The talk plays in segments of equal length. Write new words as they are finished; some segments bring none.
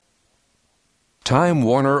Time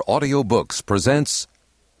Warner Audiobooks presents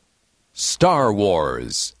Star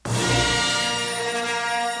Wars.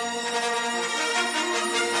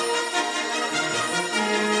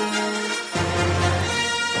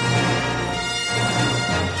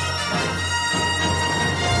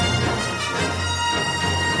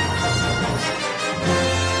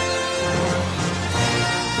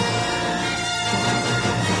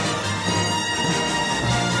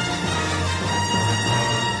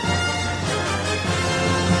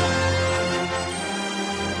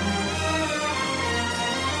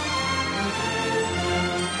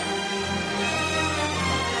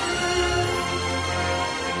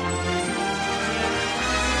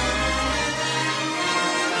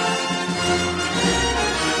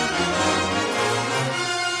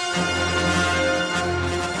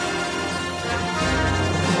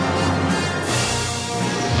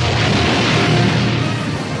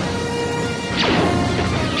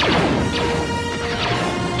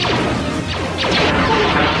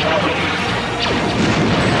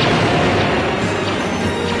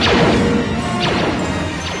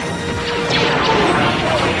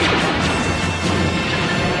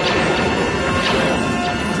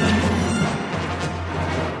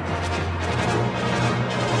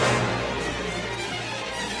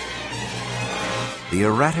 The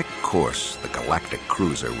erratic course the galactic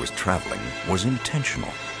cruiser was traveling was intentional,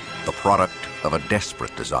 the product of a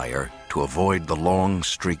desperate desire to avoid the long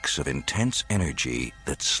streaks of intense energy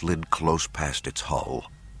that slid close past its hull.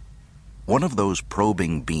 One of those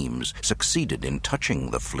probing beams succeeded in touching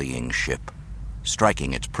the fleeing ship,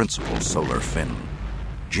 striking its principal solar fin.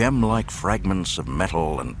 Gem-like fragments of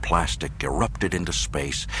metal and plastic erupted into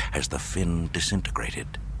space as the fin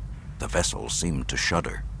disintegrated. The vessel seemed to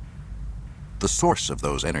shudder. The source of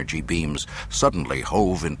those energy beams suddenly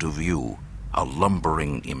hove into view, a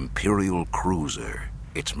lumbering Imperial cruiser,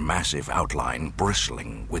 its massive outline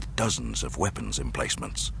bristling with dozens of weapons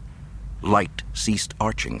emplacements. Light ceased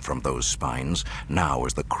arching from those spines now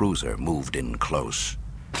as the cruiser moved in close.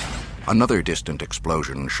 Another distant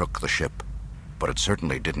explosion shook the ship, but it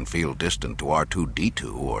certainly didn't feel distant to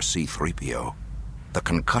R2-D2 or C-3PO. The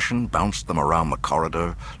concussion bounced them around the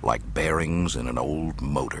corridor like bearings in an old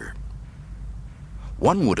motor.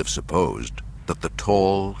 One would have supposed that the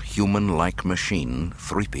tall, human-like machine,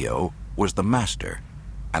 3PO, was the master,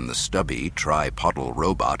 and the stubby, tripodal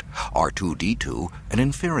robot, R2-D2, an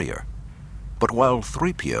inferior. But while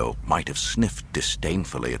 3PO might have sniffed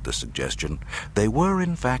disdainfully at the suggestion, they were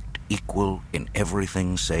in fact equal in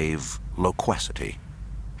everything save loquacity.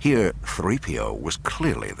 Here, 3PO was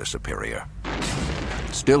clearly the superior.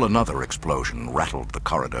 Still another explosion rattled the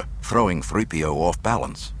corridor, throwing 3PO off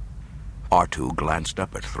balance. R2 glanced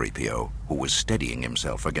up at 3PO, who was steadying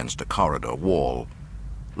himself against a corridor wall.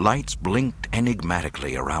 Lights blinked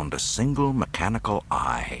enigmatically around a single mechanical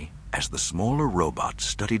eye as the smaller robot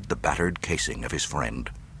studied the battered casing of his friend.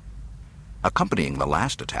 Accompanying the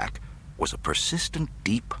last attack was a persistent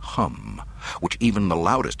deep hum, which even the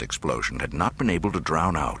loudest explosion had not been able to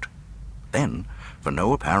drown out. Then, for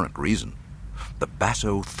no apparent reason, the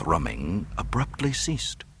basso thrumming abruptly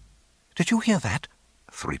ceased. "Did you hear that?"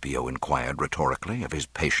 3PO inquired rhetorically of his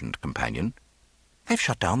patient companion. "They've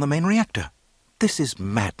shut down the main reactor. This is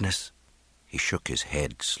madness." He shook his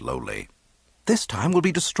head slowly. "This time we'll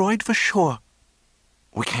be destroyed for sure.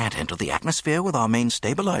 We can't enter the atmosphere with our main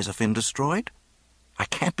stabilizer fin destroyed. I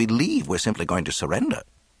can't believe we're simply going to surrender."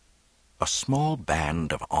 A small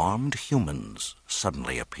band of armed humans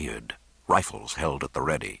suddenly appeared, rifles held at the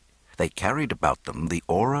ready. They carried about them the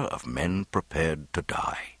aura of men prepared to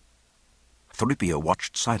die. 3PO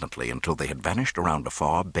watched silently until they had vanished around a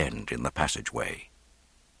far bend in the passageway.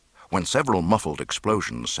 When several muffled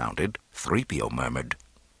explosions sounded, 3PO murmured,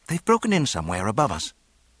 "They've broken in somewhere above us.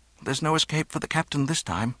 There's no escape for the captain this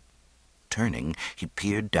time." Turning, he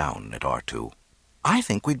peered down at R2. "I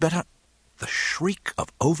think we'd better—" The shriek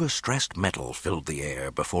of overstressed metal filled the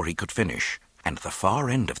air before he could finish, and the far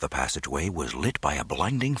end of the passageway was lit by a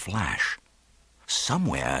blinding flash.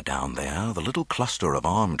 Somewhere down there, the little cluster of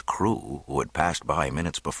armed crew who had passed by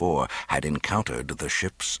minutes before had encountered the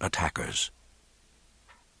ship's attackers.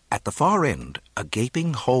 At the far end, a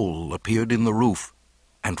gaping hole appeared in the roof,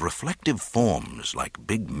 and reflective forms like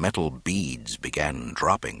big metal beads began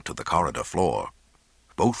dropping to the corridor floor.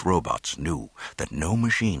 Both robots knew that no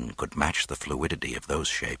machine could match the fluidity of those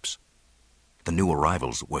shapes. The new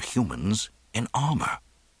arrivals were humans in armor.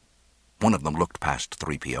 One of them looked past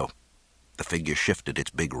 3PO. The figure shifted its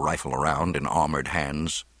big rifle around in armored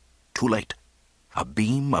hands. Too late. A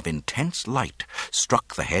beam of intense light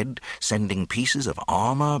struck the head, sending pieces of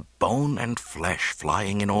armor, bone, and flesh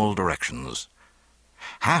flying in all directions.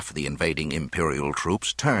 Half the invading Imperial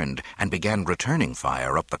troops turned and began returning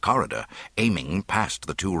fire up the corridor, aiming past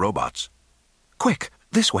the two robots. "Quick,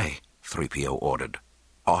 this way," 3PO ordered.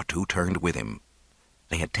 R2 turned with him.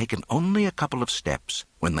 They had taken only a couple of steps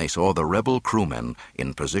when they saw the rebel crewmen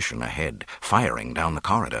in position ahead, firing down the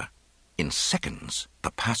corridor. In seconds,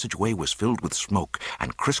 the passageway was filled with smoke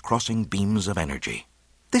and crisscrossing beams of energy.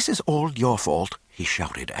 "This is all your fault," he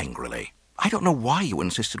shouted angrily. "I don't know why you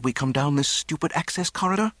insisted we come down this stupid access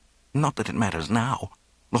corridor. Not that it matters now.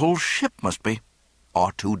 The whole ship must be."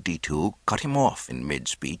 R2-D2 cut him off in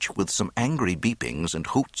mid-speech with some angry beepings and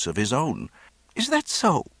hoots of his own. "Is that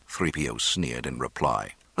so?" 3PO sneered in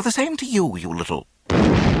reply. "The same to you, you little—"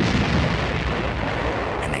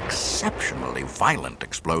 An exceptionally violent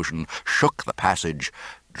explosion shook the passage,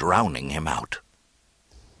 drowning him out.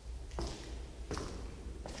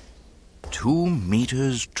 2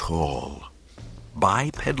 meters tall,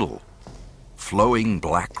 bipedal, flowing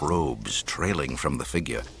black robes trailing from the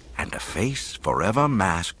figure, and a face forever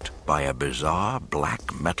masked by a bizarre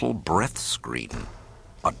black metal breath screen.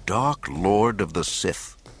 A Dark Lord of the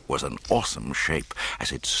Sith was an awesome shape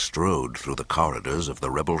as it strode through the corridors of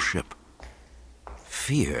the rebel ship.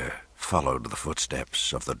 Fear followed the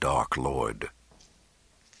footsteps of the Dark Lord.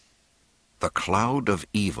 The cloud of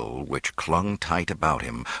evil which clung tight about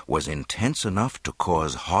him was intense enough to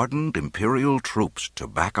cause hardened Imperial troops to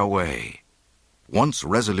back away. Once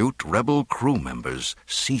resolute rebel crew members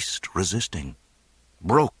ceased resisting,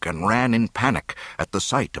 broke and ran in panic at the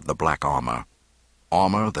sight of the black armor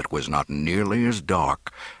that was not nearly as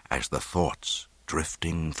dark as the thoughts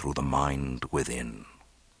drifting through the mind within.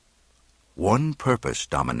 One purpose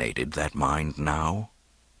dominated that mind now.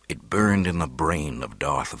 It burned in the brain of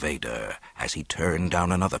Darth Vader as he turned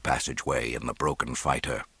down another passageway in the broken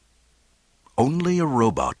fighter. Only a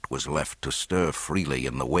robot was left to stir freely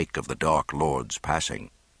in the wake of the Dark Lord's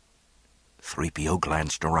passing. 3PO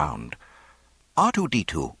glanced around.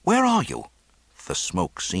 "R2-D2, where are you?" The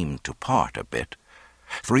smoke seemed to part a bit.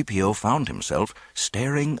 3PO found himself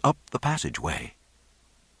staring up the passageway.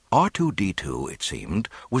 R2-D2, it seemed,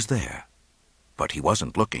 was there. But he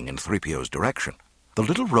wasn't looking in 3PO's direction. The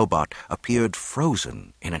little robot appeared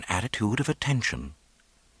frozen in an attitude of attention.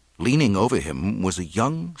 Leaning over him was a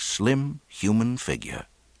young, slim human figure.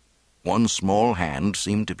 One small hand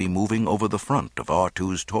seemed to be moving over the front of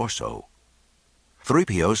R2's torso.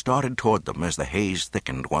 3PO started toward them as the haze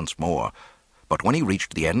thickened once more, but when he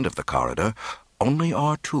reached the end of the corridor, only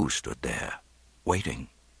R2 stood there, waiting.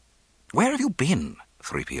 "Where have you been?"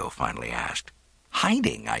 3PO finally asked.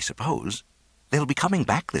 "Hiding, I suppose. They'll be coming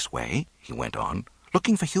back this way," he went on,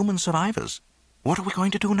 "looking for human survivors. What are we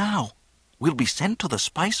going to do now? We'll be sent to the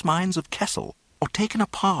spice mines of Kessel, or taken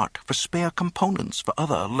apart for spare components for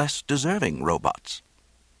other, less deserving robots."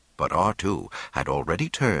 But R2 had already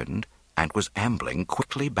turned and was ambling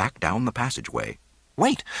quickly back down the passageway.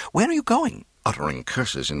 "Wait, where are you going?" Uttering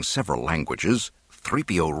curses in several languages,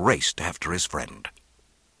 3PO raced after his friend.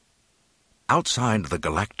 Outside the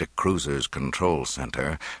Galactic Cruiser's control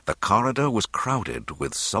center, the corridor was crowded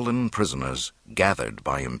with sullen prisoners gathered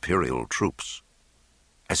by Imperial troops.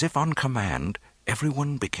 As if on command,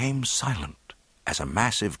 everyone became silent as a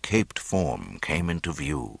massive caped form came into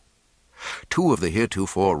view. 2 of the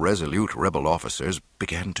heretofore resolute rebel officers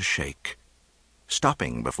began to shake.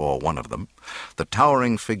 Stopping before one of them, the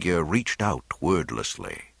towering figure reached out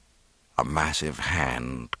wordlessly. A massive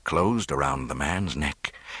hand closed around the man's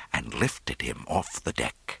neck and lifted him off the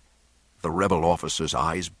deck. The rebel officer's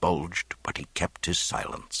eyes bulged, but he kept his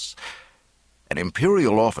silence. An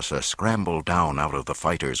Imperial officer scrambled down out of the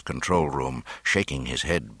fighter's control room, shaking his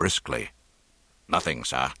head briskly. "Nothing,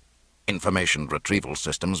 sir. Information retrieval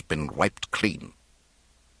system's been wiped clean."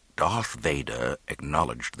 Darth Vader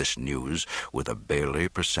acknowledged this news with a barely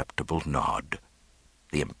perceptible nod.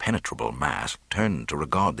 The impenetrable mask turned to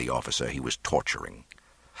regard the officer he was torturing.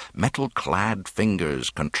 Metal-clad fingers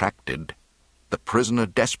contracted. The prisoner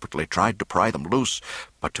desperately tried to pry them loose,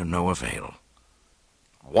 but to no avail.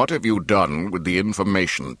 "What have you done with the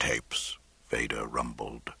information tapes?" Vader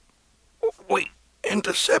rumbled. "We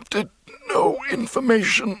intercepted no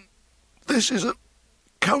information. This is a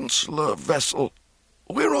counselor vessel.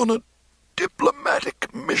 We're on a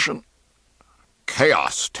diplomatic mission."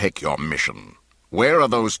 "Chaos take your mission. Where are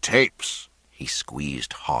those tapes?" He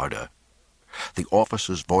squeezed harder. The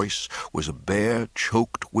officer's voice was a bare,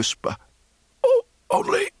 choked whisper. "Oh,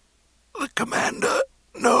 only the commander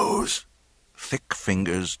knows." Thick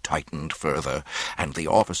fingers tightened further, and the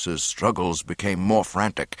officer's struggles became more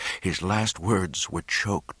frantic. His last words were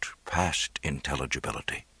choked past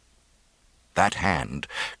intelligibility. That hand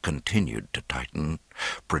continued to tighten,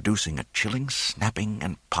 producing a chilling snapping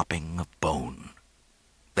and popping of bone.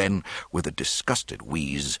 Then, with a disgusted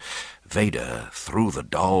wheeze, Vader threw the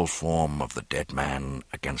doll form of the dead man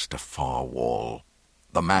against a far wall.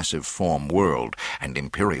 The massive form whirled, and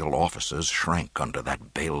Imperial officers shrank under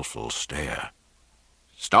that baleful stare.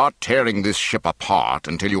 "Start tearing this ship apart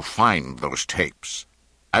until you find those tapes.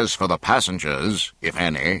 As for the passengers, if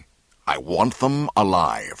any, I want them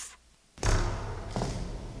alive."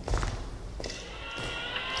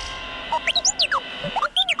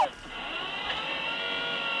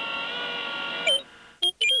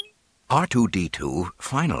 R2-D2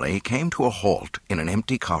 finally came to a halt in an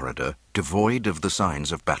empty corridor devoid of the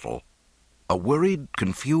signs of battle. A worried,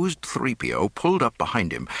 confused 3PO pulled up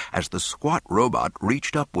behind him as the squat robot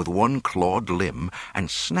reached up with one clawed limb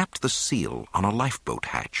and snapped the seal on a lifeboat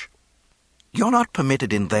hatch. "You're not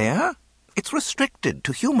permitted in there. It's restricted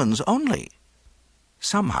to humans only."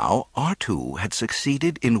 Somehow, R2 had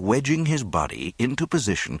succeeded in wedging his body into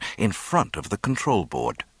position in front of the control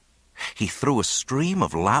board. He threw a stream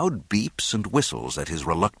of loud beeps and whistles at his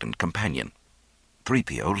reluctant companion.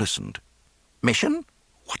 3PO listened. "Mission?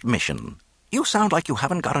 What mission? You sound like you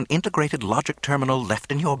haven't got an integrated logic terminal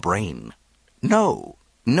left in your brain. No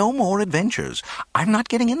more adventures. I'm not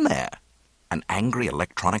getting in there." An angry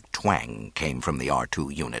electronic twang came from the R2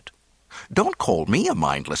 unit. "Don't call me a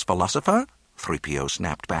mindless philosopher," 3PO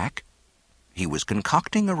snapped back. He was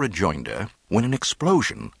concocting a rejoinder when an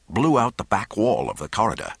explosion blew out the back wall of the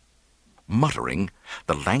corridor. Muttering,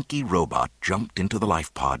 the lanky robot jumped into the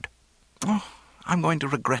life pod. "Oh, I'm going to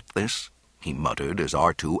regret this," he muttered as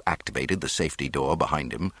R2 activated the safety door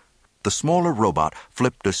behind him. The smaller robot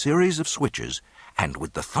flipped a series of switches, and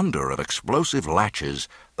with the thunder of explosive latches,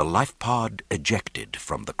 the life pod ejected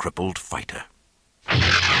from the crippled fighter.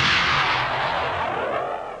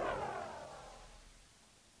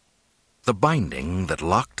 The binding that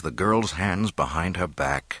locked the girl's hands behind her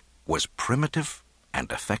back was primitive and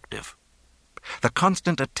effective. The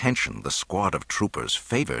constant attention the squad of troopers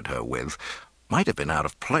favored her with might have been out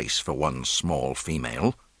of place for one small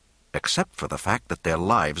female, except for the fact that their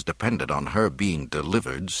lives depended on her being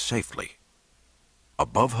delivered safely.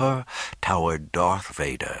 Above her towered Darth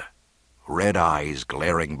Vader, red eyes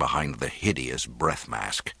glaring behind the hideous breath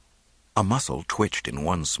mask. A muscle twitched in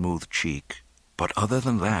one smooth cheek, but other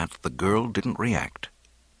than that, the girl didn't react,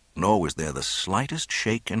 nor was there the slightest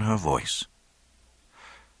shake in her voice.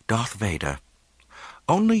 "Darth Vader,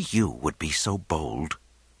 only you would be so bold.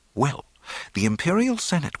 Well, the Imperial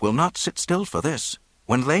Senate will not sit still for this.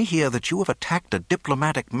 When they hear that you have attacked a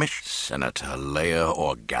diplomatic mission..." "Senator Leia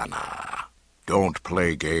Organa, don't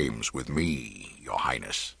play games with me, Your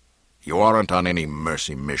Highness. You aren't on any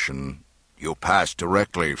mercy mission. You pass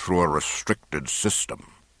directly through a restricted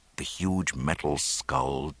system." The huge metal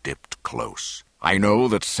skull dipped close. "I know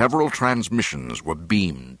that several transmissions were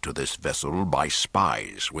beamed to this vessel by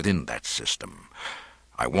spies within that system.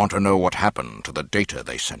 I want to know what happened to the data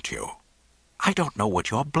they sent you." "I don't know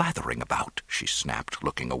what you're blathering about," she snapped,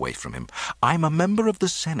 looking away from him. "I'm a member of the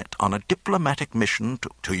Senate on a diplomatic mission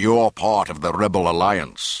to your part of the Rebel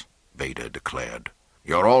Alliance," Vader declared.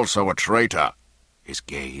 "You're also a traitor." His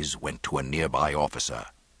gaze went to a nearby officer.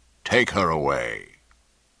 "Take her away."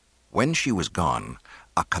 When she was gone,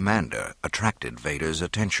 a commander attracted Vader's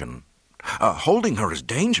attention. "Holding her is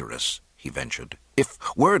dangerous," he ventured. "If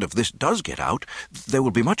word of this does get out, there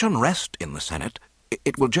will be much unrest in the Senate.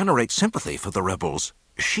 It will generate sympathy for the rebels.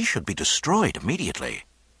 She should be destroyed immediately."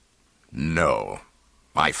 "No.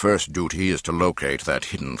 My first duty is to locate that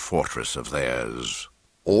hidden fortress of theirs.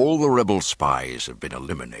 All the rebel spies have been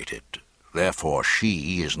eliminated. Therefore,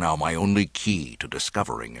 she is now my only key to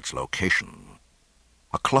discovering its location."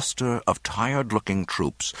 A cluster of tired-looking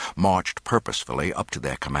troops marched purposefully up to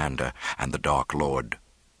their commander and the Dark Lord.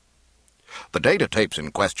 "The data tapes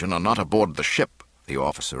in question are not aboard the ship," the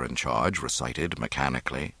officer in charge recited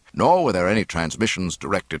mechanically. "Nor were there any transmissions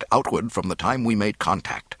directed outward from the time we made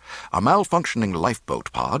contact. A malfunctioning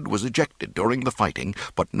lifeboat pod was ejected during the fighting,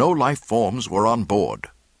 but no life forms were on board."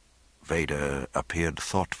 Vader appeared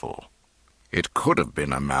thoughtful. "It could have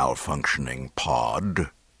been a malfunctioning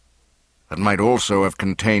pod. It might also have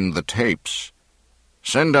contained the tapes.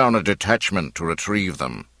 Send down a detachment to retrieve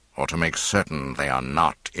them, or to make certain they are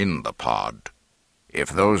not in the pod. If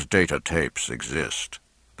those data tapes exist,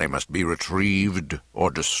 they must be retrieved or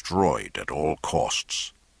destroyed at all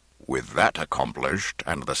costs. With that accomplished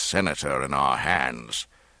and the Senator in our hands,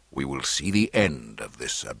 we will see the end of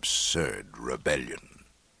this absurd rebellion."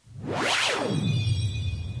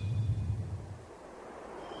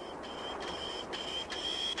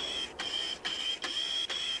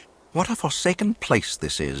 What a forsaken place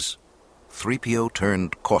this is. 3PO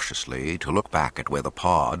turned cautiously to look back at where the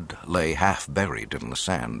pod lay half buried in the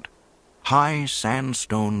sand. High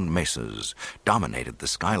sandstone mesas dominated the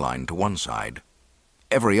skyline to one side.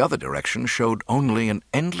 Every other direction showed only an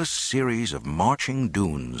endless series of marching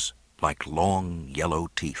dunes like long yellow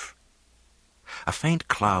teeth. A faint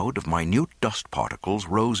cloud of minute dust particles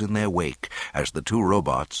rose in their wake as the two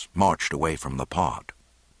robots marched away from the pod.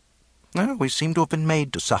 We seem to have been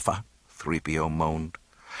made to suffer, 3PO moaned.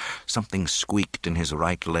 Something squeaked in his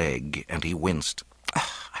right leg, and he winced.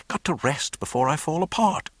 I've got to rest before I fall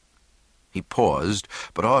apart. He paused,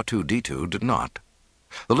 but R2-D2 did not.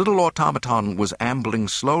 The little automaton was ambling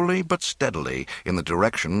slowly but steadily in the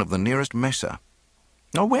direction of the nearest mesa.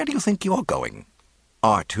 Now, where do you think you're going?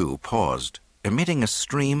 R2 paused, emitting a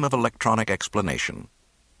stream of electronic explanation.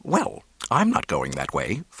 Well, I'm not going that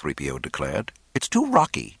way, 3PO declared. It's too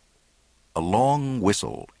rocky. A long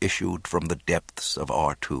whistle issued from the depths of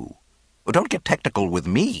R2. Don't get technical with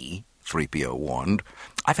me, 3PO warned.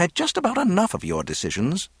 I've had just about enough of your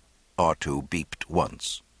decisions. R2 beeped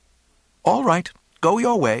once. All right, go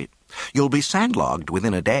your way. You'll be sandlogged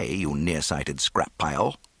within a day, you nearsighted scrap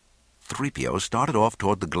pile. 3PO started off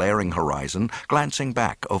toward the glaring horizon, glancing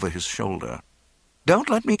back over his shoulder. Don't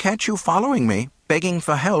let me catch you following me, begging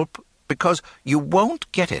for help, because you won't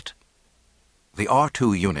get it. The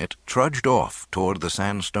R2 unit trudged off toward the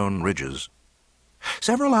sandstone ridges.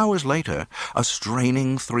 Several hours later, a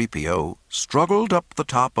straining 3PO struggled up the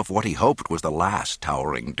top of what he hoped was the last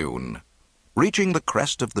towering dune. Reaching the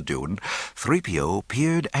crest of the dune, 3PO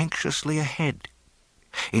peered anxiously ahead.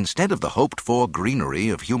 Instead of the hoped-for greenery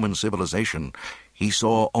of human civilization, he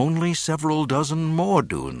saw only several dozen more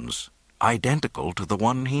dunes, identical to the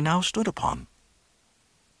one he now stood upon.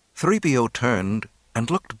 3PO turned and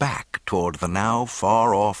looked back toward the now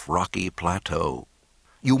far-off rocky plateau.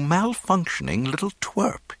 You malfunctioning little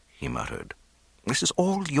twerp, he muttered. This is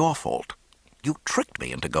all your fault. You tricked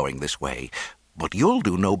me into going this way, but you'll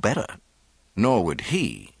do no better. Nor would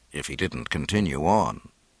he, if he didn't continue on.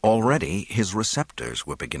 Already his receptors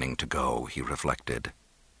were beginning to go, he reflected.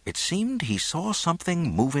 It seemed he saw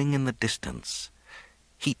something moving in the distance.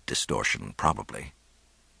 Heat distortion, probably.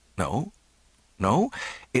 No,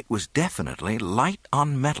 it was definitely light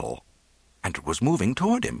on metal, and it was moving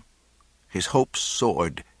toward him. His hopes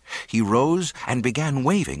soared. He rose and began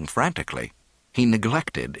waving frantically. He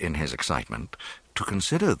neglected, in his excitement, to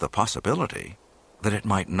consider the possibility that it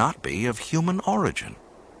might not be of human origin.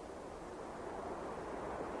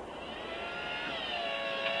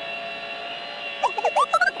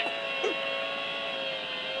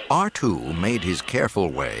 R2 made his careful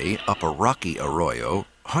way up a rocky arroyo,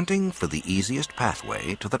 hunting for the easiest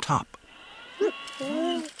pathway to the top.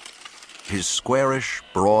 His squarish,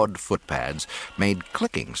 broad footpads made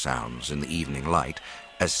clicking sounds in the evening light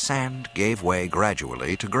as sand gave way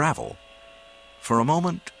gradually to gravel. For a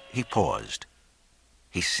moment, he paused.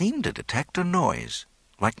 He seemed to detect a noise,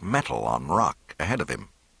 like metal on rock ahead of him.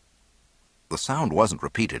 The sound wasn't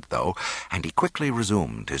repeated, though, and he quickly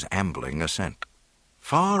resumed his ambling ascent.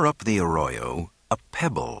 Far up the arroyo, a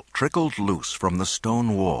pebble trickled loose from the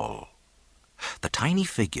stone wall. The tiny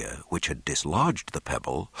figure which had dislodged the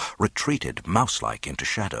pebble retreated mouse-like into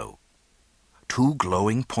shadow. Two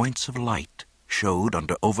glowing points of light showed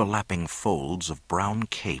under overlapping folds of brown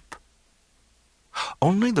cape.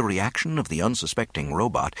 Only the reaction of the unsuspecting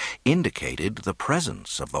robot indicated the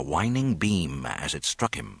presence of the whining beam as it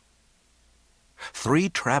struck him. 3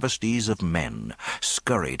 travesties of men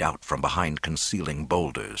scurried out from behind concealing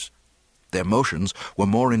boulders. Their motions were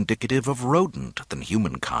more indicative of rodent than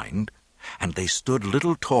humankind, and they stood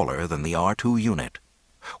little taller than the R2 unit.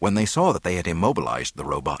 When they saw that they had immobilized the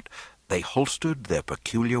robot, they holstered their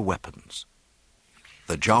peculiar weapons.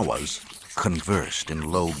 The Jawas conversed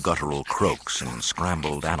in low guttural croaks and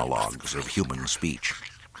scrambled analogues of human speech.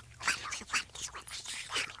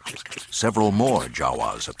 Several more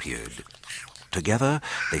Jawas appeared. Together,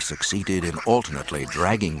 they succeeded in alternately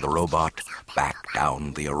dragging the robot back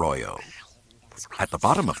down the arroyo. At the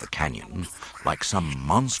bottom of the canyon, like some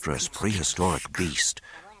monstrous prehistoric beast,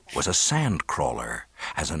 was a sand crawler,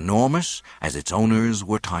 as enormous as its owners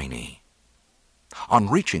were tiny. On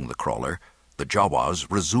reaching the crawler, the Jawas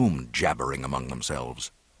resumed jabbering among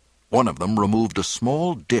themselves. One of them removed a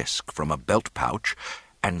small disc from a belt pouch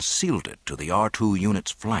and sealed it to the R2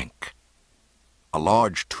 unit's flank. A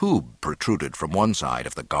large tube protruded from one side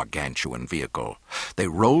of the gargantuan vehicle. They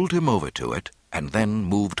rolled him over to it and then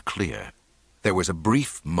moved clear. There was a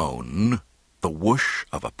brief moan, the whoosh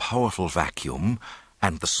of a powerful vacuum,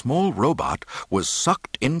 and the small robot was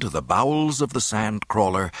sucked into the bowels of the sand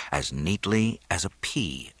crawler as neatly as a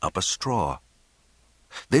pea up a straw.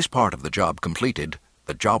 This part of the job completed,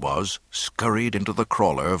 the Jawas scurried into the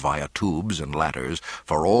crawler via tubes and ladders,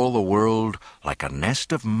 for all the world like a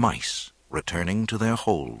nest of mice returning to their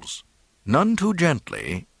holes. None too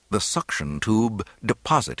gently, the suction tube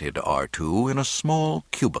deposited R2 in a small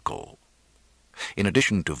cubicle. In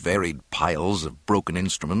addition to varied piles of broken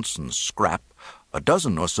instruments and scrap, a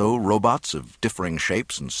dozen or so robots of differing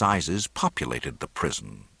shapes and sizes populated the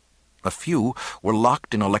prison. A few were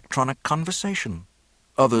locked in electronic conversation.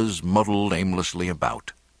 Others muddled aimlessly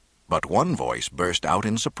about. But one voice burst out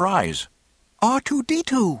in surprise.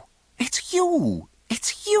 "R2-D2! It's you!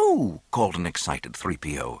 It's you!" called an excited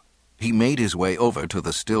 3PO. He made his way over to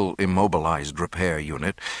the still immobilized repair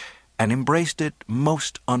unit and embraced it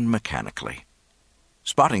most unmechanically.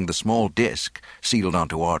 Spotting the small disc sealed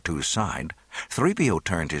onto R2's side, 3PO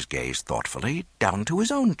turned his gaze thoughtfully down to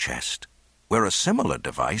his own chest, where a similar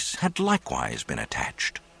device had likewise been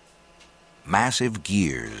attached. Massive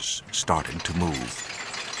gears started to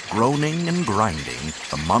move. Groaning and grinding,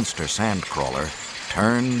 the monster sandcrawler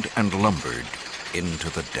turned and lumbered into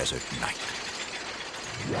the desert night.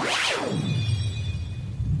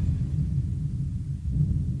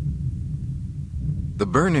 The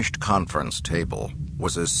burnished conference table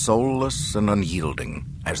was as soulless and unyielding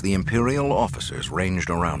as the Imperial officers ranged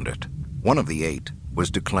around it. One of the 8 was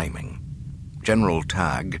declaiming. General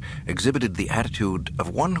Tag exhibited the attitude of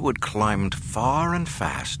one who had climbed far and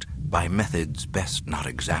fast by methods best not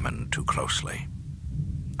examined too closely.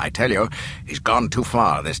 "I tell you, he's gone too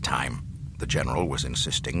far this time," the general was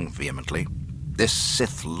insisting vehemently. "This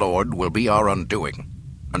Sith Lord will be our undoing.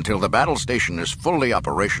 Until the battle station is fully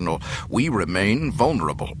operational, we remain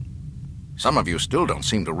vulnerable. Some of you still don't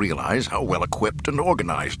seem to realize how well equipped and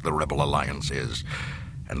organized the Rebel Alliance is,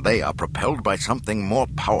 and they are propelled by something more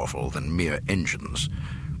powerful than mere engines.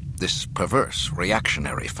 This perverse,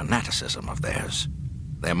 reactionary fanaticism of theirs.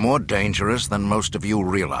 They're more dangerous than most of you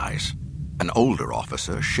realize." An older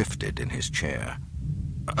officer shifted in his chair.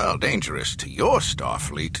 "Well, dangerous to your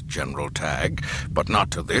Starfleet, General Tag, but not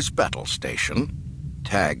to this battle station."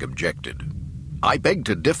 Tag objected. "I beg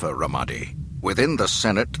to differ, Ramadi. Within the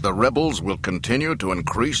Senate, the rebels will continue to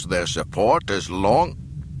increase their support as long—"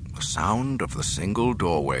 The sound of the single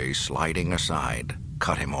doorway sliding aside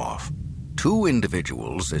cut him off. 2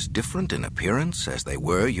 individuals as different in appearance as they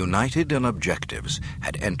were united in objectives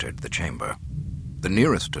had entered the chamber. The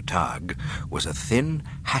nearest to Tag was a thin,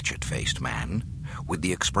 hatchet-faced man with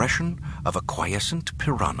the expression of a quiescent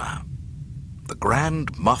piranha. The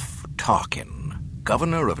Grand Moff Tarkin,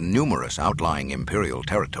 governor of numerous outlying Imperial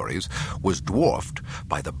territories, was dwarfed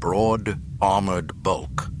by the broad, armored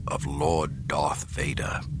bulk of Lord Darth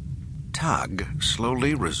Vader. Tag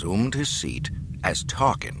slowly resumed his seat as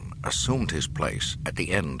Tarkin assumed his place at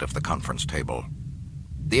the end of the conference table.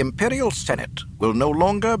 "The Imperial Senate will no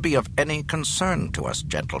longer be of any concern to us,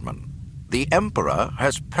 gentlemen. The Emperor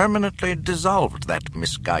has permanently dissolved that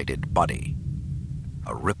misguided body."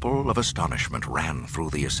 A ripple of astonishment ran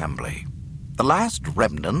through the assembly. "The last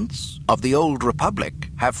remnants of the old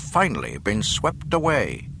Republic have finally been swept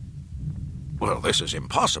away." "Well, this is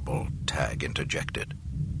impossible," Tag interjected.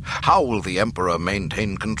 "How will the Emperor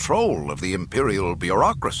maintain control of the Imperial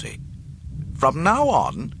bureaucracy?" "From now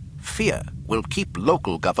on, fear will keep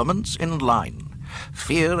local governments in line.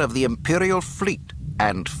 Fear of the Imperial fleet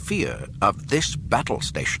and fear of this battle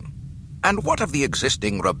station." "And what of the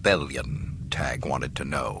existing rebellion?" Tag wanted to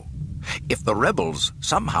know. "If the rebels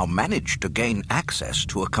somehow manage to gain access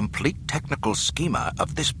to a complete technical schema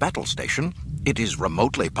of this battle station, it is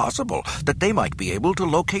remotely possible that they might be able to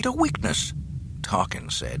locate a weakness."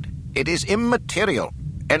 Tarkin said, "It is immaterial.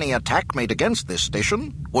 Any attack made against this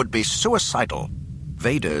station would be suicidal."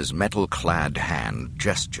 Vader's metal-clad hand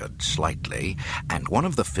gestured slightly, and one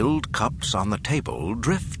of the filled cups on the table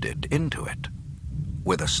drifted into it.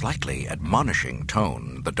 With a slightly admonishing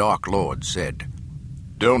tone, the Dark Lord said,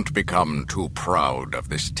 "Don't become too proud of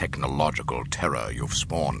this technological terror you've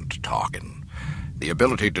spawned, Tarkin. The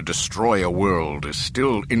ability to destroy a world is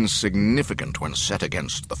still insignificant when set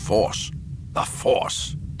against the Force." "The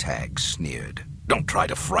Force?" Tag sneered. "Don't try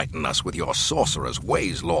to frighten us with your sorcerer's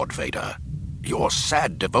ways, Lord Vader. Your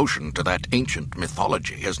sad devotion to that ancient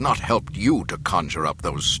mythology has not helped you to conjure up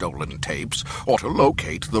those stolen tapes or to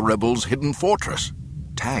locate the rebels' hidden fortress."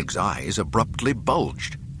 Tag's eyes abruptly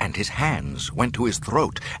bulged, and his hands went to his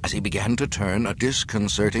throat as he began to turn a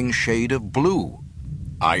disconcerting shade of blue.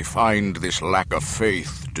 "I find this lack of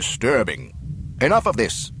faith disturbing." "Enough of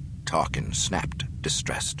this," Tarkin snapped,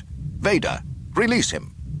 distressed. "Vader, release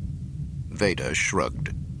him." Vader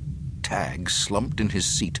shrugged. Tag slumped in his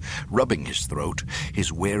seat, rubbing his throat,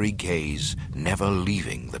 his wary gaze never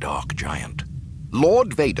leaving the dark giant.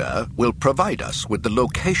 "Lord Vader will provide us with the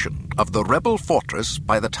location of the rebel fortress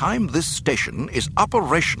by the time this station is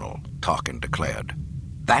operational," Tarkin declared.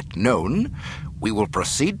 "That known, we will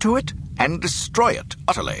proceed to it and destroy it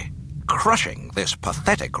utterly, crushing this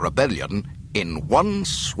pathetic rebellion in one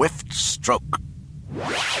swift stroke."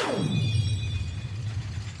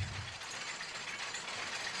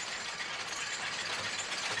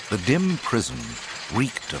 The dim prison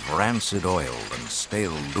reeked of rancid oil and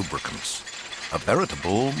stale lubricants, a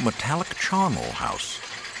veritable metallic charnel house.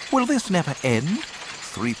 "Will this never end?"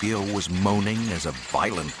 3PO was moaning as a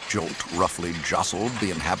violent jolt roughly jostled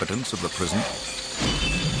the inhabitants of the prison.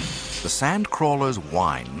 The sandcrawler's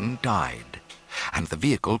whine died, and the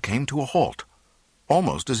vehicle came to a halt,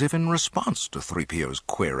 almost as if in response to 3PO's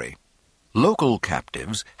query. Local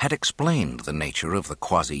captives had explained the nature of the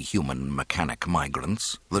quasi-human mechanic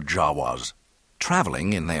migrants, the Jawas.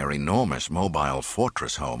 Traveling in their enormous mobile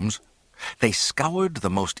fortress homes, they scoured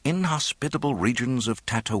the most inhospitable regions of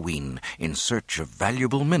Tatooine in search of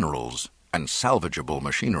valuable minerals and salvageable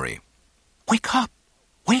machinery. "Wake up!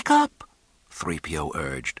 Wake up!" 3PO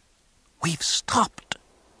urged. "We've stopped."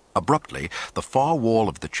 Abruptly, the far wall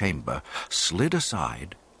of the chamber slid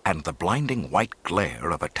aside, and the blinding white glare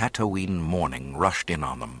of a Tatooine morning rushed in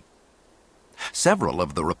on them. Several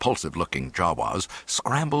of the repulsive-looking Jawas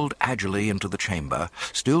scrambled agilely into the chamber,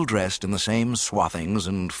 still dressed in the same swathings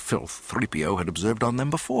and filth 3PO had observed on them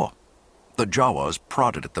before. The Jawas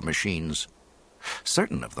prodded at the machines.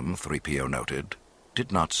 Certain of them, 3PO noted,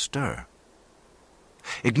 did not stir.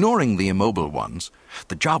 Ignoring the immobile ones,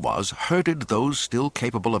 the Jawas herded those still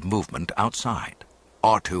capable of movement outside,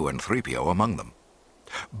 R2 and 3PO among them.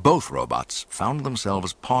 Both robots found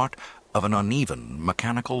themselves part of an uneven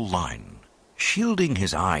mechanical line. Shielding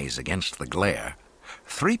his eyes against the glare,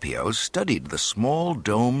 3PO studied the small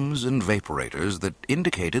domes and vaporators that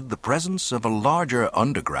indicated the presence of a larger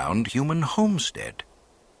underground human homestead.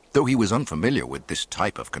 Though he was unfamiliar with this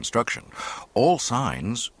type of construction, all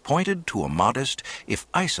signs pointed to a modest, if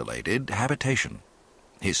isolated, habitation.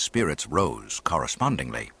 His spirits rose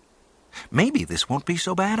correspondingly. "Maybe this won't be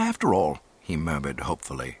so bad after all," he murmured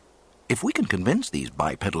hopefully. "If we can convince these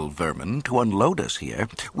bipedal vermin to unload us here,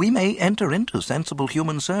 we may enter into sensible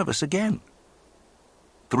human service again."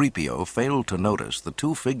 3PO failed to notice the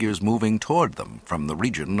two figures moving toward them from the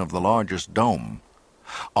region of the largest dome.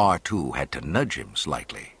 R2 had to nudge him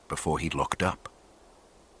slightly before he looked up.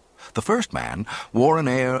 The first man wore an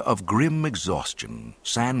air of grim exhaustion,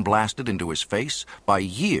 sandblasted into his face by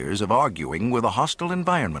years of arguing with a hostile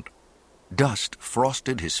environment. Dust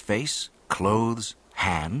frosted his face, clothes,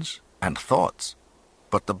 hands, and thoughts,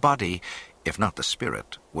 but the body, if not the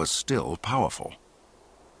spirit, was still powerful.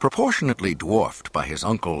 Proportionately dwarfed by his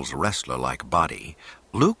uncle's wrestler-like body,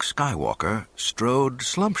 Luke Skywalker strode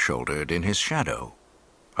slump-shouldered in his shadow.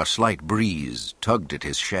 A slight breeze tugged at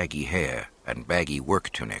his shaggy hair and baggy work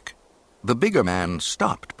tunic. The bigger man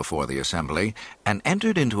stopped before the assembly and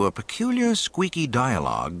entered into a peculiar squeaky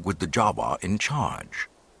dialogue with the Jawa in charge.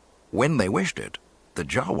 When they wished it, the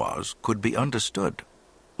Jawas could be understood.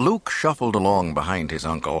 Luke shuffled along behind his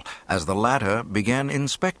uncle as the latter began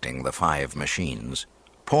inspecting the 5 machines,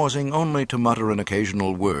 pausing only to mutter an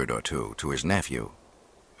occasional word or two to his nephew.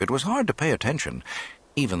 It was hard to pay attention,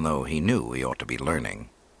 even though he knew he ought to be learning.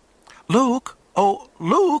 "Luke! Oh,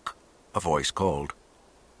 Luke!" a voice called.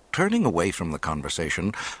 Turning away from the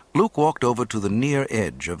conversation, Luke walked over to the near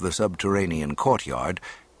edge of the subterranean courtyard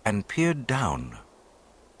and peered down.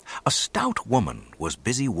 A stout woman was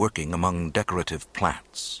busy working among decorative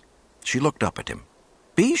plants. She looked up at him.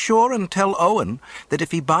 "Be sure and tell Owen that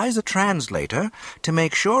if he buys a translator, to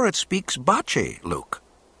make sure it speaks Bachi, Luke."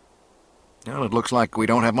 "Well, it looks like we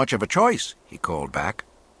don't have much of a choice," he called back.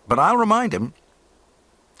 "But I'll remind him."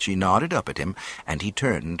 She nodded up at him, and he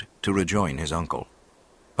turned to rejoin his uncle.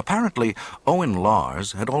 Apparently, Owen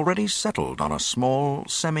Lars had already settled on a small,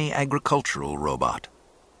 semi-agricultural robot.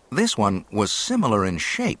 This one was similar in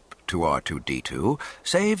shape to R2-D2,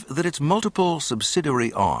 save that its multiple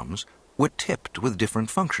subsidiary arms were tipped with different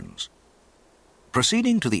functions.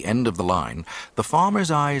 Proceeding to the end of the line, the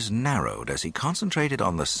farmer's eyes narrowed as he concentrated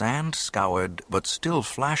on the sand-scoured but still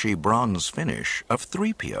flashy bronze finish of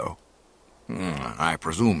 3PO. "I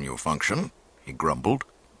presume you function," he grumbled.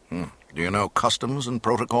 "Do you know customs and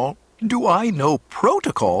protocol?" "Do I know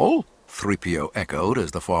protocol?" 3PO echoed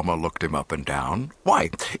as the farmer looked him up and down. "Why,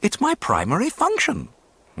 it's my primary function."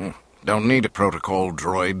 "Don't need a protocol,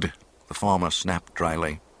 droid," the farmer snapped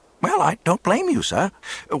dryly. Well, I don't blame you, sir.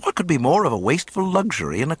 What could be more of a wasteful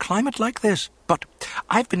luxury in a climate like this? But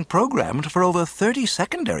I've been programmed for over 30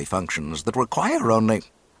 secondary functions that require only...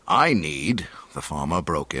 I need, the farmer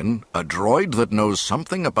broke in, a droid that knows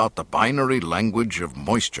something about the binary language of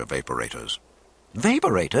moisture vaporators.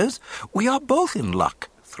 Vaporators? We are both in luck,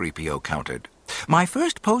 3PO countered. My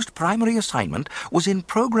first post-primary assignment was in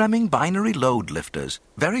programming binary load lifters,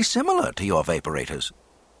 very similar to your vaporators.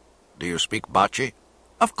 Do you speak Bachi?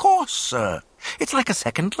 Of course, sir. It's like a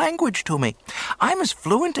second language to me. I'm as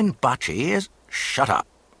fluent in Bachi as... Shut up.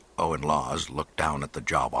 Owen Lars looked down at the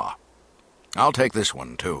Jawa. I'll take this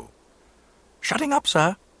one, too. Shutting up,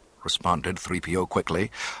 sir, responded 3PO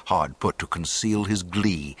quickly, hard put to conceal his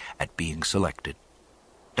glee at being selected.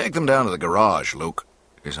 Take them down to the garage, Luke,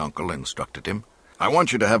 his uncle instructed him. I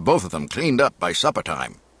want you to have both of them cleaned up by supper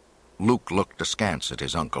time. Luke looked askance at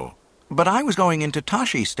his uncle. But I was going into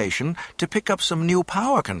Tashi Station to pick up some new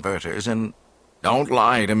power converters and... Don't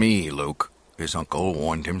lie to me, Luke, his uncle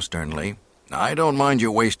warned him sternly. I don't mind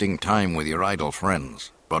you wasting time with your idle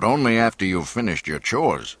friends, but only after you've finished your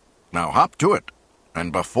chores. Now hop to it,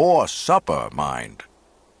 and before supper, mind.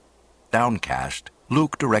 Downcast,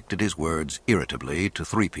 Luke directed his words irritably to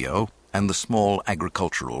 3PO and the small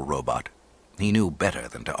agricultural robot. He knew better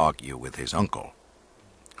than to argue with his uncle.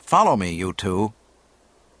 Follow me, you two.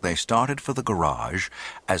 They started for the garage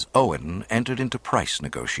as Owen entered into price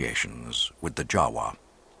negotiations with the Jawa.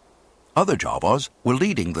 Other Jawas were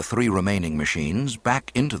leading the 3 remaining machines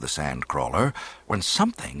back into the sandcrawler when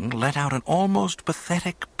something let out an almost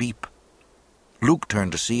pathetic beep. Luke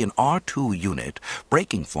turned to see an R2 unit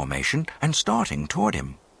breaking formation and starting toward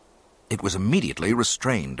him. It was immediately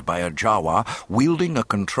restrained by a Jawa wielding a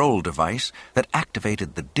control device that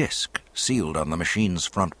activated the disc sealed on the machine's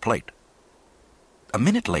front plate. A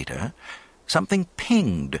minute later, something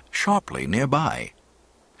pinged sharply nearby.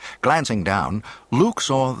 Glancing down, Luke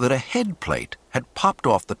saw that a head plate had popped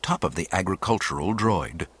off the top of the agricultural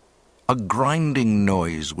droid. A grinding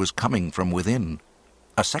noise was coming from within.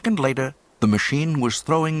 A second later, the machine was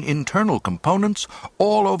throwing internal components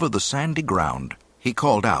all over the sandy ground. He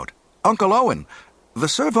called out, "Uncle Owen, the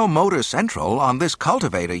servo motor central on this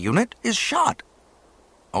cultivator unit is shot."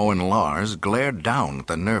 Owen Lars glared down at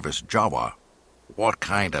the nervous Jawa. What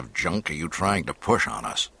kind of junk are you trying to push on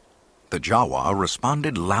us? The Jawa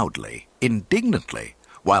responded loudly, indignantly,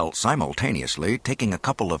 while simultaneously taking a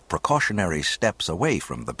couple of precautionary steps away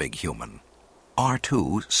from the big human.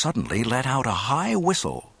 R2 suddenly let out a high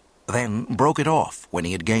whistle, then broke it off when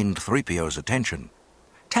he had gained 3PO's attention.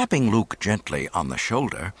 Tapping Luke gently on the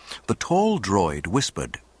shoulder, the tall droid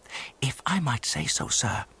whispered, "If I might say so,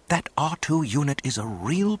 sir, that R2 unit is a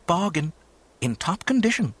real bargain, in top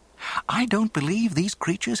condition. I don't believe these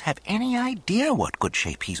creatures have any idea what good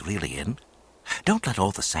shape he's really in. Don't let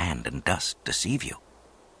all the sand and dust deceive you."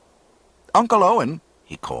 "Uncle Owen,"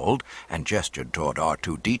 he called and gestured toward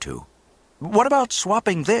R2-D2. "What about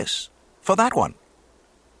swapping this for that one?"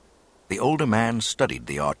 The older man studied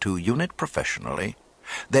the R2 unit professionally,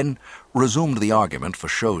 then resumed the argument for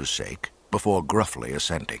show's sake before gruffly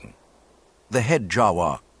assenting. The head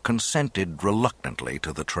Jawa consented reluctantly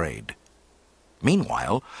to the trade.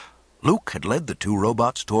 Meanwhile, Luke had led the 2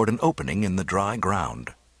 robots toward an opening in the dry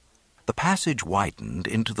ground. The passage widened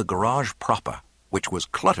into the garage proper, which was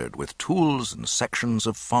cluttered with tools and sections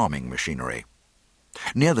of farming machinery.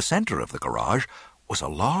 Near the center of the garage was a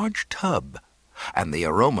large tub, and the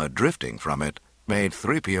aroma drifting from it made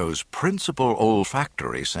 3PO's principal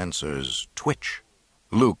olfactory sensors twitch.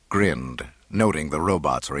 Luke grinned, noting the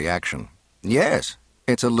robot's reaction. "Yes,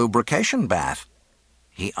 it's a lubrication bath."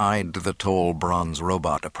 He eyed the tall bronze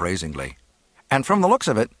robot appraisingly. "And from the looks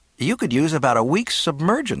of it, you could use about a week's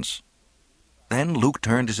submergence." Then Luke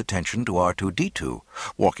turned his attention to R2-D2,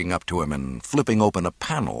 walking up to him and flipping open a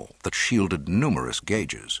panel that shielded numerous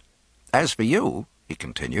gauges. "As for you," he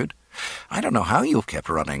continued, "I don't know how you've kept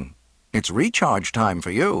running. It's recharge time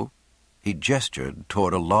for you." He gestured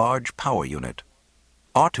toward a large power unit.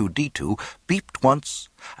 R2-D2 beeped once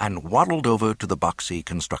and waddled over to the boxy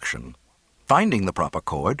construction. Finding the proper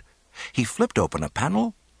cord, he flipped open a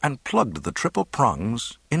panel and plugged the triple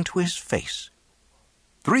prongs into his face.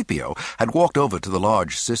 3PO had walked over to the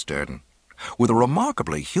large cistern. With a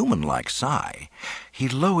remarkably human-like sigh, he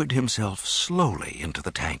lowered himself slowly into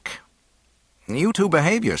the tank. "You two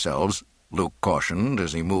behave yourselves," Luke cautioned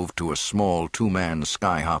as he moved to a small 2-man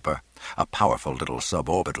skyhopper, a powerful little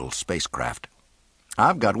suborbital spacecraft.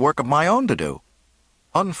 "I've got work of my own to do."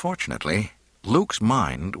 Unfortunately, Luke's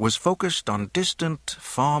mind was focused on distant,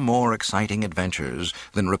 far more exciting adventures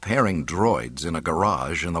than repairing droids in a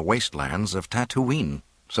garage in the wastelands of Tatooine,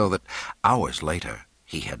 so that hours later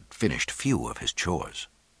He had finished few of his chores.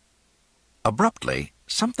 Abruptly,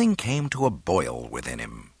 something came to a boil within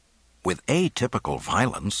him. With atypical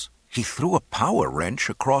violence, he threw a power wrench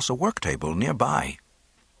across a work table nearby.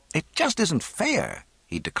 "It just isn't fair,"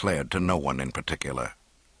 he declared to no one in particular.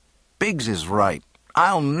 "Biggs is right.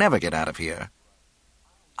 I'll never get out of here."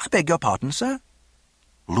 "I beg your pardon, sir?"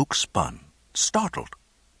 Luke spun, startled.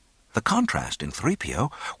 The contrast in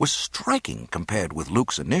 3PO was striking compared with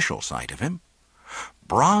Luke's initial sight of him.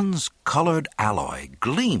 Bronze-colored alloy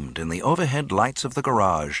gleamed in the overhead lights of the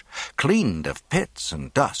garage, cleaned of pits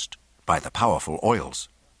and dust by the powerful oils.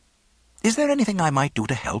 "Is there anything I might do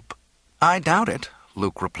to help?" "I doubt it,"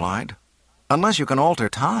 Luke replied. "Unless you can alter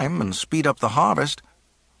time and speed up the harvest,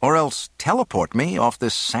 or else teleport me off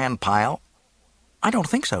this sand pile." "I don't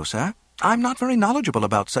think so, sir. I'm not very knowledgeable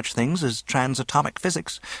about such things as transatomic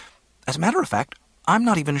physics. As a matter of fact, I'm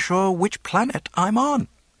not even sure which planet I'm on."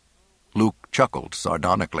 Luke chuckled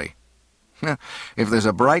sardonically. "If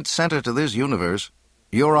there's a bright center to this universe,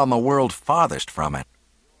 you're on the world farthest from it."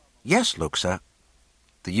 "Yes, Luke, sir."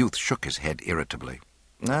 The youth shook his head irritably.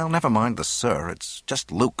 "Well, never mind the sir, it's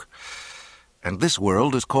just Luke. And this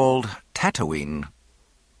world is called Tatooine."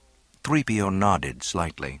 3PO nodded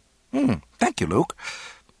slightly. Thank you, Luke.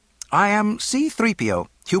 I am C-3PO,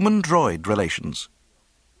 Human Droid Relations."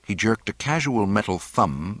 He jerked a casual metal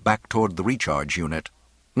thumb back toward the recharge unit.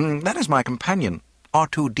 "That is my companion,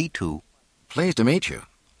 R2-D2. "Pleased to meet you,"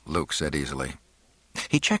 Luke said easily.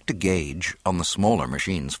 He checked a gauge on the smaller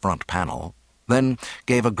machine's front panel, then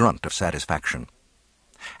gave a grunt of satisfaction.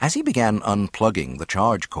 As he began unplugging the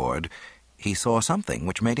charge cord, he saw something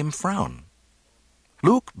which made him frown.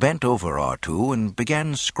 Luke bent over R2 and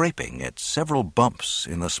began scraping at several bumps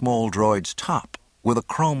in the small droid's top with a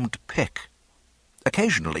chromed pick.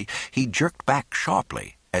 Occasionally, he jerked back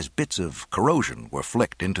sharply as bits of corrosion were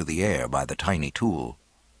flicked into the air by the tiny tool.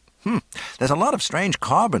 There's a lot of strange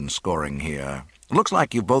carbon scoring here. Looks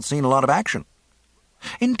like you've both seen a lot of action."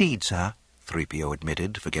 "Indeed, sir," 3PO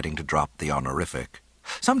admitted, forgetting to drop the honorific.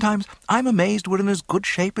 "Sometimes I'm amazed we're in as good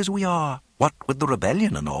shape as we are, what with the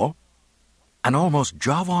rebellion and all." An almost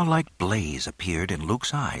Jawa-like blaze appeared in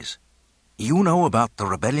Luke's eyes. "You know about the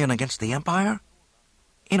rebellion against the Empire?"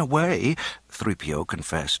 "In a way," 3PO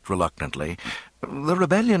confessed reluctantly. "The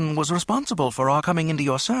rebellion was responsible for our coming into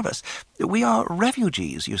your service. We are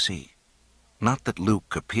refugees, you see." Not that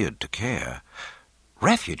Luke appeared to care.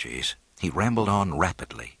 "Refugees?" He rambled on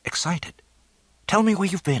rapidly, excited. "Tell me where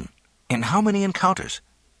you've been. In how many encounters?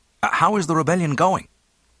 How is the rebellion going?"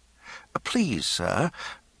 "Please, sir,"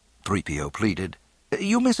 3PO pleaded.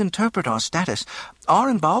 "You misinterpret our status. Our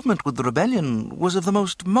involvement with the rebellion was of the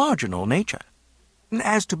most marginal nature.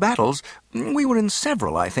 As to battles, we were in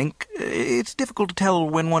several, I think. It's difficult to tell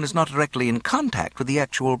when one is not directly in contact with the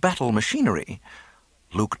actual battle machinery."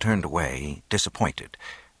 Luke turned away, disappointed,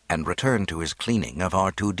 and returned to his cleaning of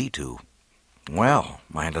R2-D2. "Well,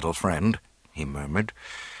 my little friend," he murmured,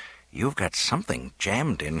 "you've got something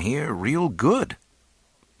jammed in here real good."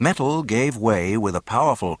 Metal gave way with a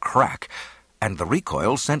powerful crack, and the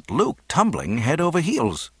recoil sent Luke tumbling head over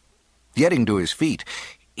heels. Getting to his feet,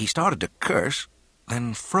 he started to curse,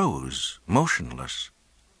 then froze, motionless.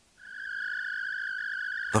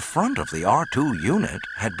 The front of the R2 unit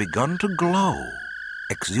had begun to glow,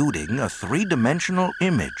 exuding a three-dimensional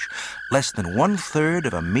image, less than 1/3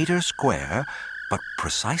 of a meter square, but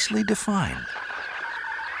precisely defined.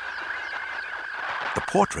 The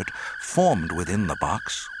portrait formed within the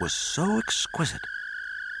box was so exquisite.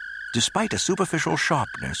 Despite a superficial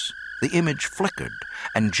sharpness, the image flickered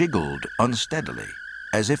and jiggled unsteadily,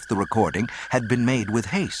 as if the recording had been made with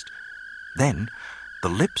haste. Then the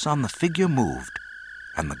lips on the figure moved,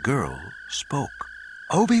 and the girl spoke.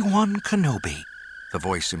 "Obi-Wan Kenobi," the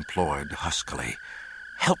voice implored huskily,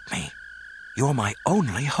 "help me. You're my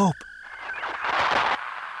only hope."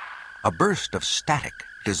 A burst of static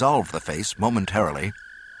dissolved the face momentarily.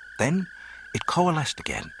 Then it coalesced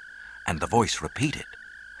again, and the voice repeated,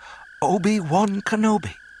 "Obi-Wan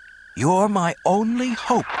Kenobi, you're my only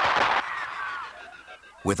hope."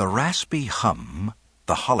 With a raspy hum,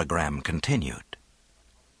 the hologram continued.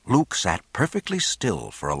 Luke sat perfectly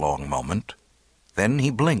still for a long moment. Then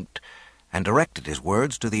he blinked and directed his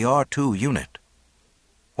words to the R2 unit.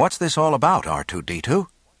 "What's this all about, R2-D2?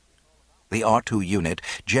 The R2 unit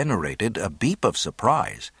generated a beep of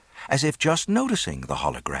surprise, as if just noticing the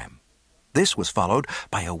hologram. This was followed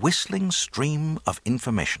by a whistling stream of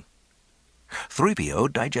information. 3PO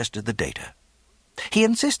digested the data. "He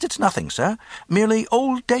insists it's nothing, sir. Merely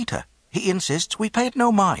old data. He insists we pay it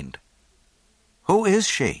no mind." "Who is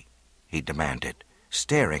she?" he demanded,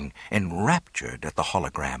 staring enraptured at the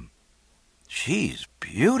hologram. She's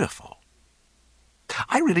beautiful.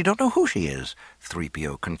 I really don't know who she is,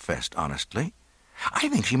 3PO confessed honestly. I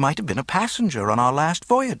think she might have been a passenger on our last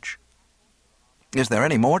voyage. Is there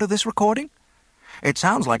any more to this recording? It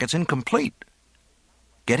sounds like it's incomplete.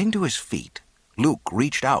 Getting to his feet, Luke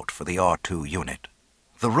reached out for the R2 unit.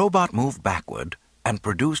 The robot moved backward and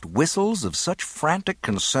produced whistles of such frantic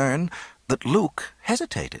concern that Luke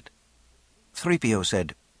hesitated. 3PO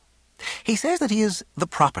said, "He says that he is the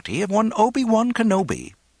property of one Obi-Wan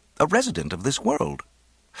Kenobi, a resident of this world.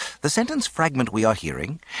 The sentence fragment we are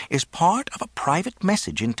hearing is part of a private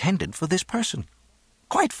message intended for this person.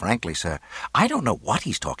 Quite frankly, sir, I don't know what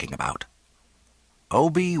he's talking about."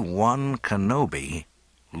 "Obi-Wan Kenobi,"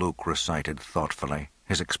 Luke recited thoughtfully.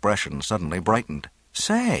 His expression suddenly brightened.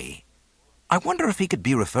 "Say, I wonder if he could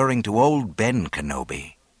be referring to old Ben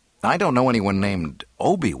Kenobi. I don't know anyone named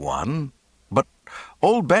Obi-Wan, but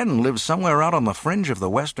old Ben lives somewhere out on the fringe of the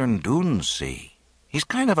western Dunes Sea. He's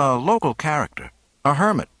kind of a local character, a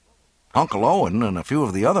hermit. Uncle Owen and a few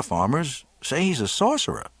of the other farmers say he's a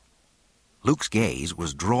sorcerer." Luke's gaze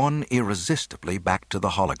was drawn irresistibly back to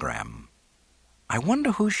the hologram. "I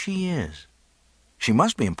wonder who she is. She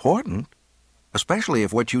must be important, especially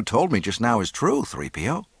if what you told me just now is true,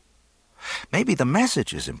 3PO. Maybe the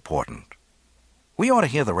message is important. We ought to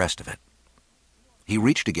hear the rest of it." He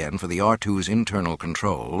reached again for the R2's internal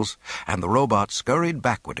controls, and the robot scurried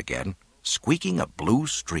backward again, squeaking a blue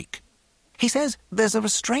streak. "He says there's a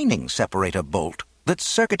restraining separator bolt that's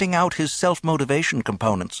circuiting out his self-motivation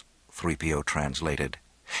components," 3PO translated.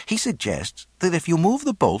 "He suggests that if you move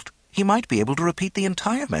the bolt, he might be able to repeat the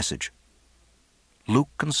entire message."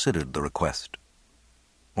 Luke considered the request.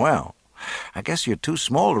 "Well, I guess you're too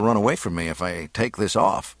small to run away from me if I take this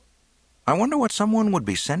off. I wonder what someone would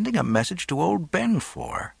be sending a message to old Ben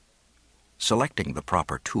for." Selecting the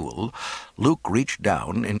proper tool, Luke reached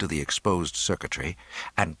down into the exposed circuitry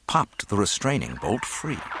and popped the restraining bolt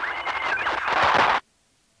free.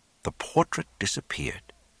 The portrait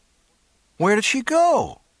disappeared. "Where did she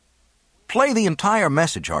go?" "Play the entire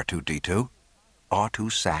message, R2-D2. R2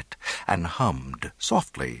 sat and hummed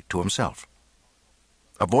softly to himself.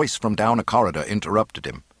 A voice from down a corridor interrupted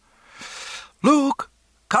him. "Luke,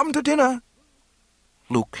 come to dinner."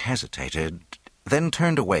 Luke hesitated, then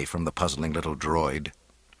turned away from the puzzling little droid.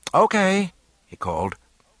 "Okay," he called.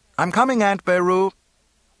 "I'm coming, Aunt Beru."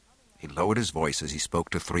 He lowered his voice as he spoke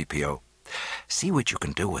to 3PO. "See what you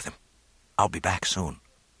can do with him. I'll be back soon."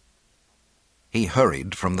 He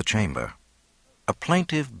hurried from the chamber. A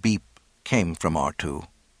plaintive beep came from R2.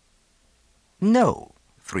 "No,"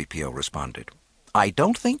 3PO responded. "I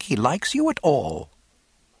don't think he likes you at all."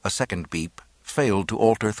 A second beep failed to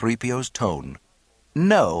alter 3PO's tone.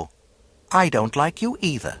 "No, I don't like you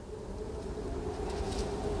either."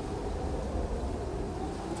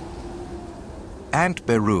 Aunt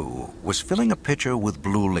Beru was filling a pitcher with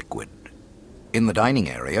blue liquid. In the dining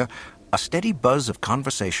area, a steady buzz of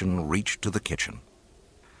conversation reached to the kitchen.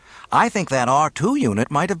 "I think that R2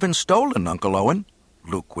 unit might have been stolen, Uncle Owen,"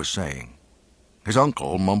 Luke was saying. His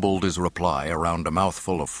uncle mumbled his reply around a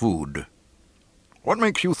mouthful of food. "What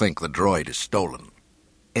makes you think the droid is stolen?"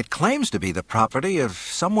 "It claims to be the property of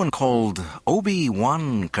someone called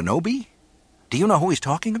Obi-Wan Kenobi. Do you know who he's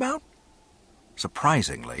talking about?"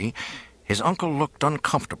 Surprisingly, his uncle looked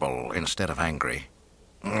uncomfortable instead of angry.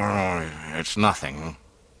 "It's nothing.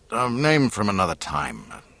 A name from another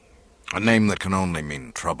time. A name that can only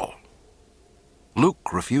mean trouble."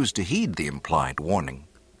 Luke refused to heed the implied warning.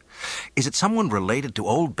 "Is it someone related to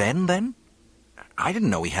old Ben, then? I didn't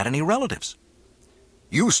know he had any relatives."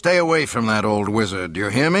 "You stay away from that old wizard, you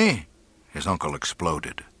hear me?" his uncle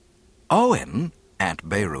exploded. "Owen," Aunt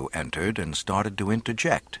Beru entered and started to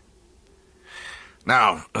interject.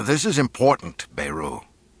 "Now, this is important, Beru."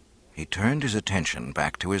 He turned his attention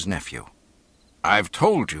back to his nephew. "I've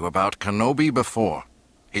told you about Kenobi before.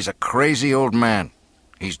 He's a crazy old man.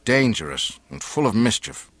 He's dangerous and full of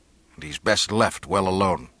mischief, and he's best left well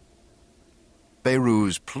alone."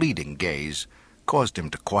 Beru's pleading gaze caused him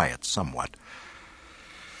to quiet somewhat.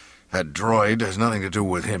 "That droid has nothing to do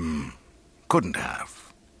with him. Couldn't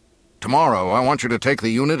have. Tomorrow I want you to take the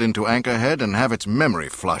unit into Anchorhead and have its memory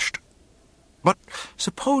flushed." "But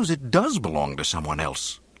suppose it does belong to someone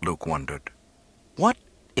else," Luke wondered. "What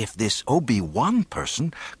if this Obi-Wan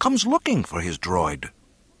person comes looking for his droid?"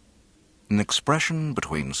 An expression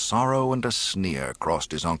between sorrow and a sneer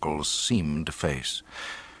crossed his uncle's seamed face.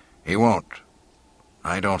 "He won't.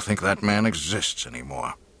 I don't think that man exists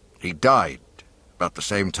anymore. He died about the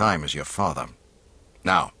same time as your father.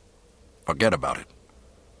 Now, forget about it."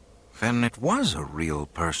 "Then it was a real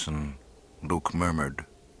person," Luke murmured.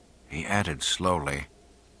 He added slowly,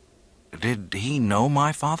 Did he know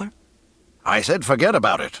my father? I said forget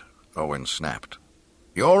about it, Owen snapped.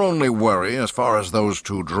 Your only worry, as far as those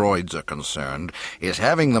 2 droids are concerned, is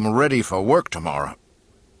having them ready for work tomorrow.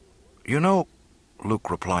 You know, Luke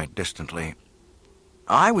replied distantly,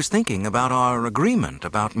 I was thinking about our agreement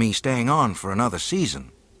about me staying on for another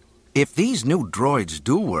season. If these new droids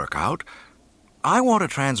do work out, I want to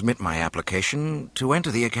transmit my application to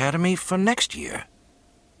enter the Academy for next year.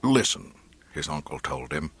 Listen, his uncle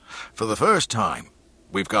told him, for the first time,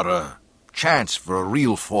 we've got a chance for a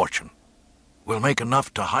real fortune. We'll make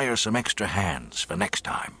enough to hire some extra hands for next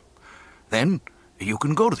time. Then you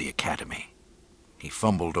can go to the Academy. He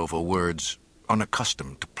fumbled over words,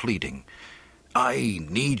 unaccustomed to pleading. I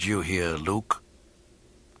need you here, Luke.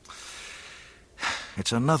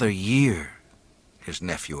 It's another year, his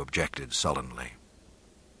nephew objected sullenly.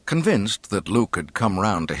 Convinced that Luke had come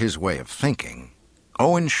round to his way of thinking,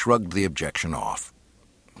 Owen shrugged the objection off.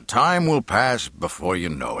 Time will pass before you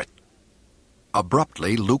know it.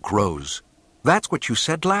 Abruptly, Luke rose. That's what you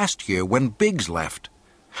said last year when Biggs left.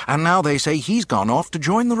 And now they say he's gone off to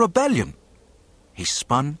join the rebellion. He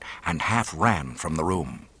spun and half ran from the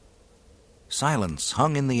room. Silence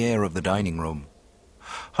hung in the air of the dining room.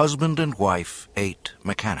 Husband and wife ate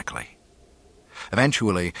mechanically.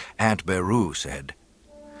 Eventually, Aunt Beru said,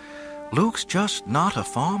 Luke's just not a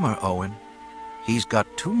farmer, Owen. He's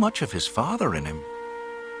got too much of his father in him.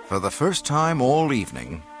 For the first time all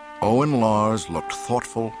evening, Owen Lars looked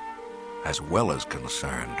thoughtful as well as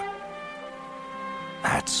concerned.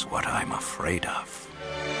 That's what I'm afraid of.